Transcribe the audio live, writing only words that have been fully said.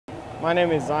My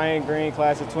name is Zion Green,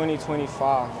 class of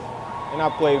 2025, and I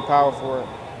play power forward.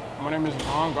 My name is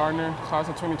Ron Gardner, class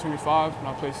of 2025, and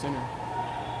I play center.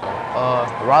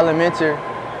 Rylan Minter,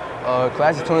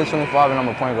 class of 2025, and I'm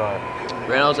a point guard.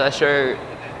 Reynolds Escher,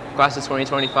 class of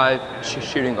 2025,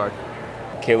 shooting guard.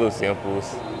 Caleb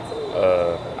Samples,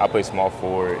 I play small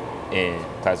forward in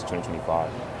class of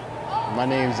 2025. My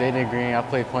name is Aiden Green, I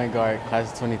play point guard,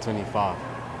 class of 2025.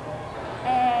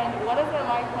 And what is it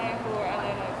like playing for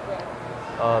Atlanta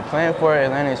Xpress? Playing for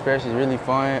Atlanta Xpress is really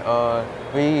fun.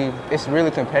 It's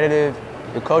really competitive.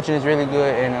 The coaching is really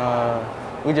good, and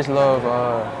we just love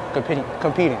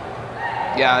competing.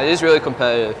 Yeah, it is really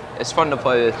competitive. It's fun to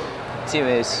play with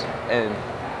teammates, and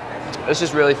it's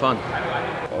just really fun.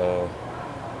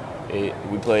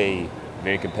 We play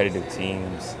very competitive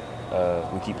teams.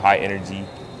 We keep high energy,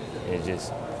 and it's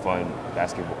just fun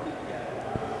basketball.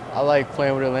 I like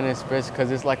playing with Atlanta Xpress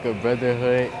because it's like a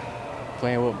brotherhood,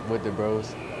 playing with the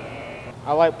bros.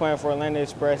 I like playing for Atlanta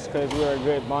Xpress because we're a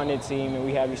good bonded team and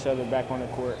we have each other back on the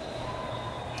court.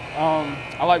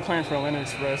 I like playing for Atlanta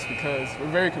Xpress because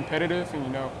we're very competitive,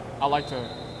 and I like to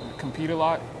compete a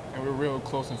lot, and we're real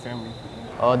close and family.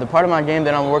 The part of my game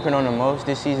that I'm working on the most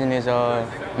this season is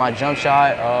my jump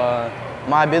shot,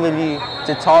 my ability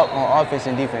to talk on offense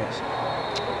and defense,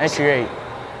 and create.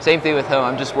 Same thing with him.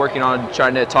 I'm just working on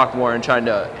trying to talk more and trying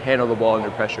to handle the ball under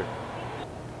pressure.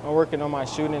 I'm working on my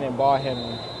shooting and ball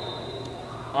handling.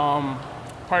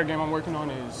 Part of the game I'm working on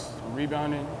is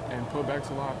rebounding and putbacks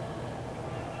a lot.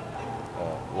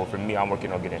 Well, for me, I'm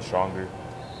working on getting stronger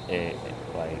and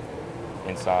like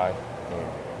inside, and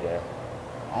yeah.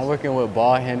 I'm working with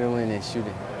ball handling and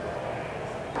shooting.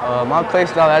 My play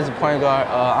style as a point guard,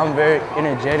 I'm very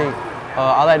energetic.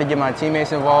 I like to get my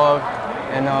teammates involved,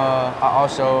 and I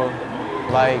also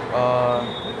like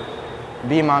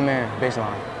being my man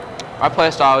baseline. My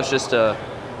play style is just to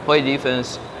play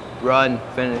defense, run,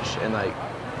 finish, and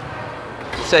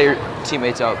set your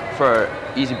teammates up for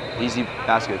easy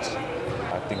baskets.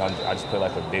 I think I just play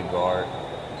like a big guard.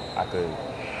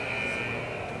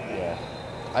 Yeah.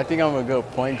 I think I'm a good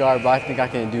point guard, but I think I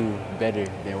can do better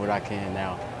than what I can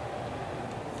now.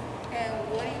 And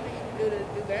what do you think you can do to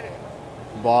do better?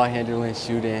 Ball handling,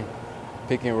 shooting,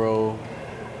 pick and roll,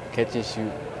 catch and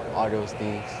shoot, all those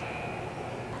things.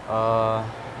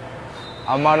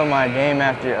 I model my game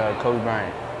after Kobe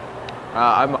Bryant.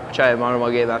 I'm trying to model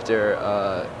my game after,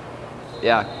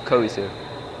 Kobe too.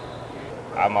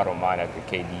 I model mine after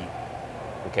KD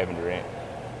or Kevin Durant.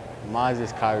 Mine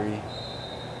is Kyrie.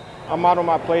 I model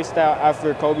my play style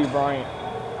after Kobe Bryant.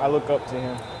 I look up to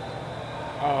him.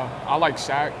 I like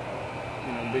Shaq,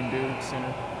 big dude,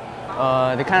 center.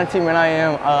 The kind of teammate I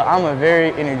am, I'm a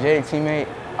very energetic teammate.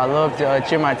 I love to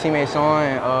cheer my teammates on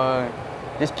and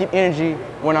just keep energy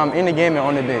when I'm in the game and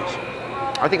on the bench.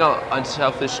 I think I'm an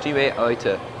unselfish teammate. I like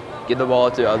to give the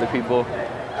ball to other people,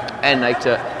 and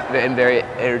and very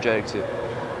energetic too.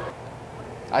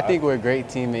 I think we're great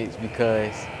teammates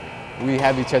because we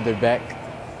have each other back.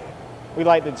 We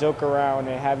like to joke around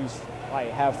and have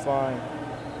fun.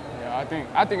 Yeah,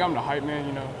 I think I'm the hype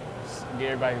man. Just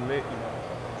get everybody lit.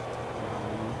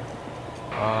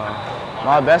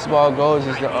 My basketball goals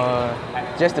is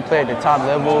just to play at the top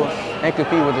level and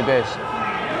compete with the best.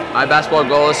 My basketball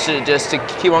goal is to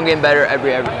keep on getting better every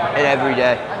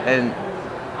day, and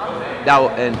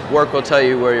work will tell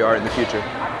you where you are in the future.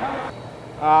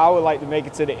 I would like to make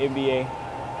it to the NBA.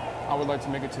 I would like to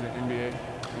make it to the NBA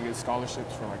and get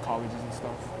scholarships for colleges and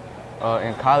stuff.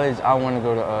 In college, I want to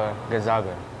go to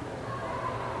Gonzaga.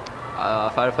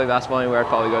 If I had to play basketball anywhere, I'd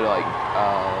probably go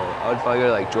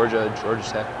to Georgia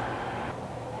Tech.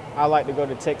 I like to go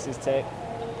to Texas Tech.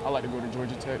 I like to go to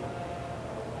Georgia Tech.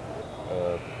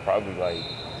 Probably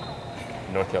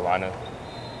North Carolina.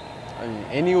 I mean,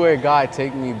 anywhere God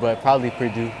take me, but probably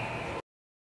Purdue.